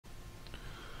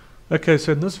Okay,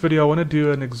 so in this video I want to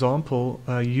do an example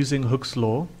using Hooke's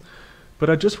law, but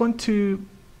I just want to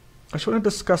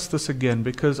discuss this again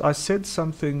because I said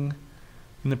something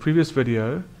in the previous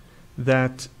video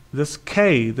that this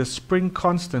K, the spring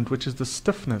constant, which is the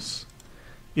stiffness,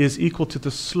 is equal to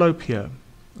the slope here.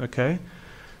 Okay,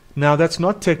 now that's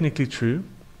not technically true.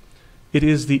 It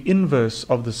is the inverse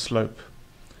of the slope.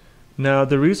 Now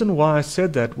the reason why I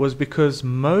said that was because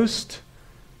most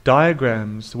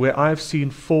diagrams where I've seen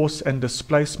force and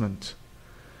displacement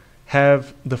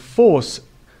have the force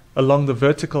along the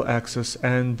vertical axis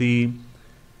and the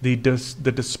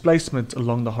displacement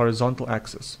along the horizontal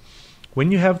axis.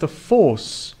 When you have the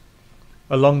force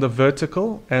along the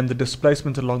vertical and the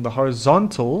displacement along the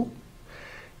horizontal,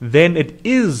 then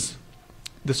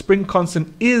the spring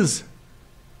constant is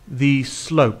the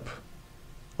slope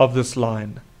of this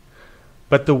line.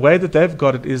 But the way that they've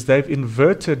got it is they've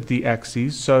inverted the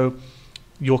axes, so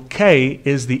your K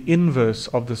is the inverse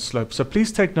of the slope. So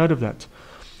please take note of that.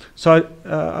 So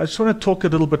I just want to talk a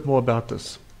little bit more about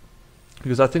this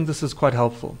because I think this is quite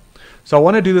helpful. So I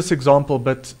want to do this example,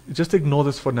 but just ignore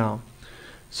this for now.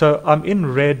 So I'm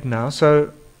in red now.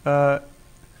 So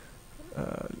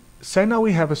say now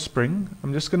we have a spring.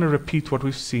 I'm just going to repeat what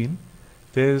we've seen.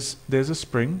 There's a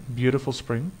spring, beautiful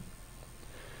spring.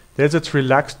 There's its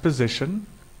relaxed position,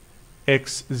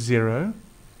 x0,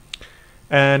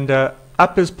 and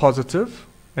up is positive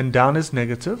and down is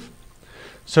negative.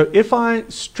 So if I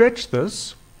stretch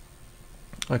this,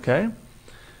 okay,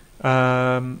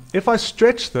 if I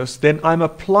stretch this, then I'm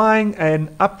applying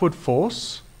an upward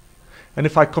force, and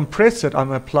if I compress it,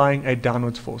 I'm applying a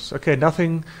downward force. Okay,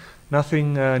 nothing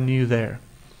new there.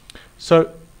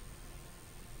 So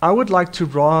I would like to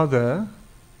rather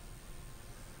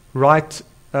write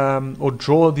or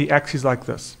draw the axes like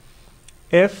this.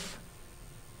 F,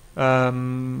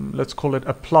 let's call it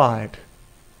applied.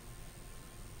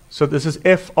 So this is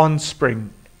F on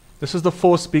spring. This is the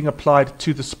force being applied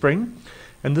to the spring,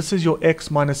 and this is your x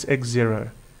minus x0.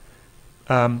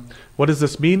 What does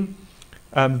this mean?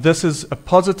 This is a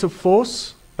positive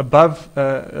force above.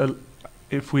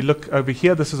 If we look over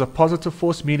here, this is a positive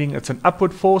force, meaning it's an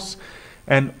upward force,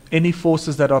 and any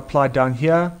forces that are applied down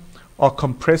here are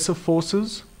compressive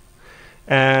forces.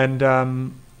 And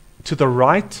to the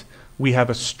right we have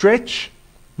a stretch,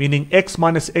 meaning x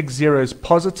minus x0 is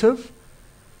positive.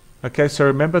 Okay, so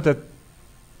remember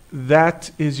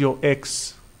that is your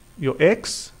x,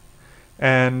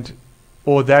 and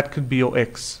or that could be your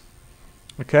x.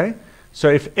 Okay, so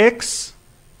if x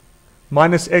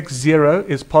minus x0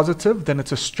 is positive, then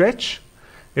it's a stretch.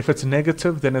 If it's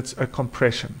negative, then it's a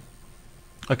compression.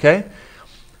 Okay,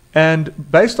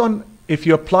 and based on, if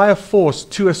you apply a force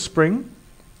to a spring,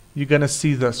 you're going to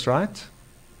see this, right?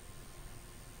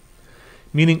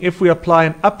 Meaning if we apply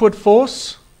an upward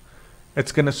force,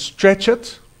 it's going to stretch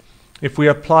it. If we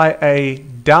apply a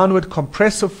downward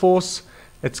compressive force,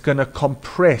 it's going to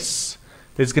compress.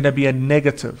 There's going to be a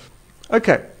negative.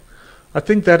 Okay, I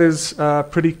think that is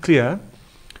pretty clear.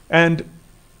 And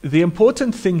the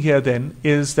important thing here then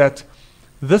is that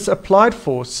this applied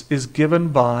force is given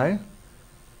by,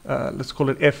 let's call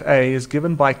it FA, is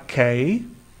given by K,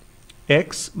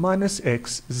 x minus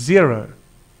x0.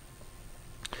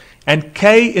 And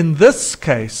K in this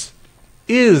case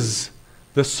is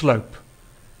the slope.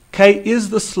 K is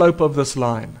the slope of this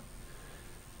line.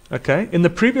 Okay, in the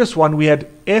previous one we had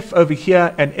F over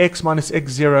here and x minus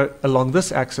x0 along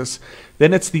this axis.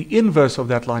 Then it's the inverse of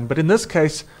that line. But in this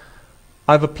case,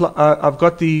 I've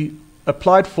got the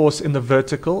applied force in the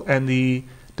vertical and the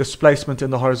displacement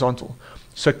in the horizontal.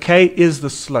 So K is the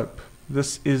slope.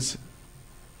 This is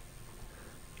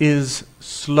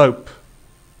slope.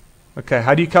 Okay,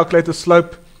 how do you calculate the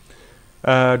slope?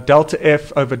 Delta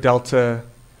F over delta,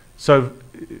 so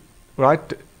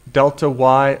right, delta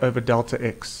Y over delta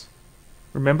X.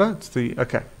 Remember, it's the,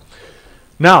 okay.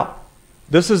 Now,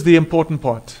 this is the important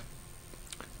part.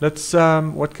 Let's,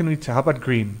 what can we tell? How about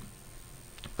green?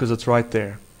 Because it's right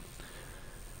there.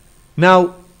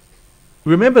 Now,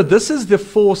 remember, this is the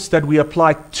force that we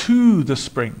apply to the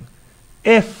spring.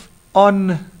 F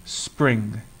on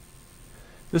spring.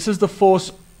 This is the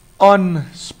force on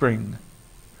spring.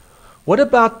 What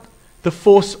about the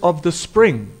force of the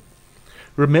spring?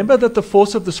 Remember that the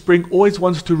force of the spring always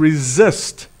wants to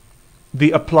resist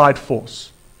the applied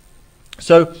force.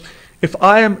 So if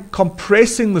I am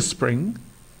compressing the spring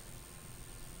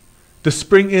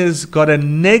is got a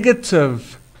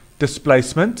negative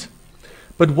displacement.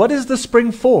 But what is the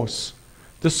spring force?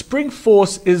 The spring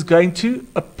force is going to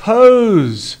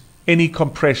oppose any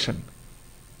compression.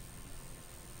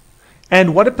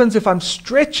 And what happens if I'm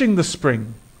stretching the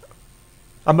spring?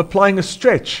 I'm applying a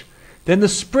stretch. then the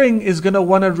spring is going to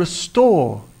want to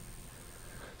restore.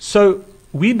 So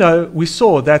we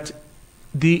saw that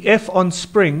the F on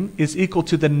spring is equal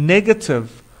to the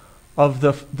negative of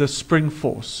the spring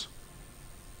force.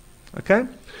 Okay?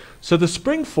 So the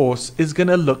spring force is going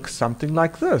to look something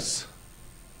like this.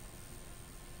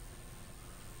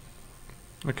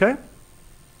 Okay?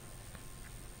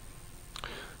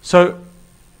 So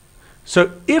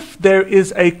if there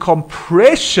is a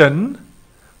compression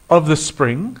of the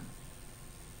spring,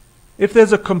 if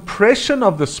there's a compression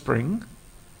of the spring,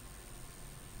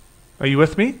 are you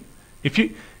with me?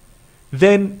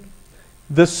 Then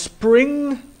the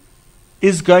spring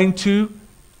is going to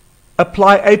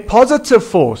apply a positive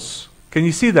force. Can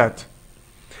you see that?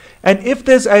 And if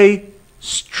there's a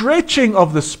stretching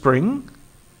of the spring,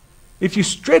 if you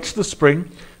stretch the spring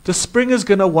is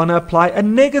going to want to apply a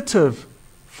negative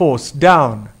force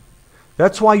down.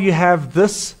 That's why you have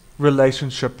this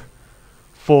relationship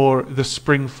for the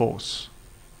spring force.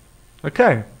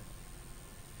 Okay.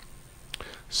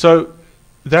 So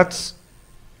that's,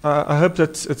 I hope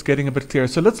that it's getting a bit clearer.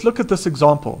 So let's look at this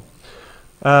example.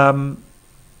 Maybe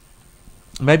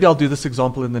I'll do this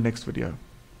example in the next video.